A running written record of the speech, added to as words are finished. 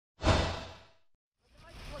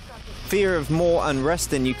fear of more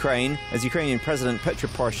unrest in Ukraine as Ukrainian President Petro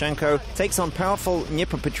Poroshenko takes on powerful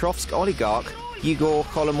Dnipropetrovsk oligarch Ihor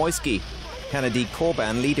Kolomoyskiy. Hennadiy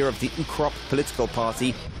Korban, leader of the Ukrop political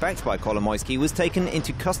party, backed by Kolomoyskiy, was taken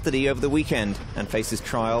into custody over the weekend and faces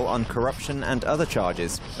trial on corruption and other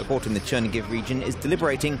charges. A court in the Chernihiv region is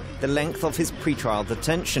deliberating the length of his pre-trial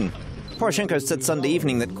detention. Poroshenko said Sunday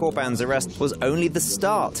evening that Korban's arrest was only the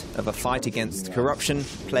start of a fight against corruption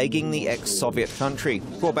plaguing the ex-Soviet country.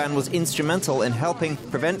 Korban was instrumental in helping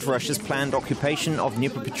prevent Russia's planned occupation of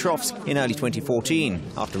Dnipropetrovsk in early 2014,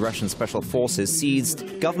 after Russian special forces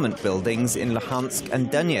seized government buildings in Luhansk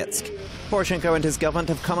and Donetsk. Poroshenko and his government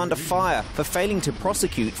have come under fire for failing to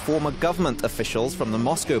prosecute former government officials from the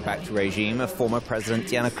Moscow-backed regime of former President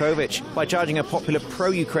Yanukovych by charging a popular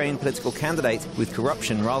pro-Ukraine political candidate with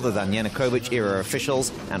corruption rather than Yanukovych-era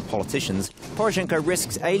officials and politicians. Poroshenko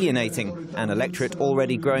risks alienating an electorate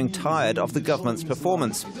already growing tired of the government's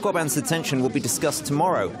performance. Korban's detention will be discussed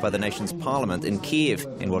tomorrow by the nation's parliament in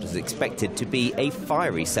Kyiv in what is expected to be a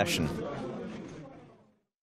fiery session.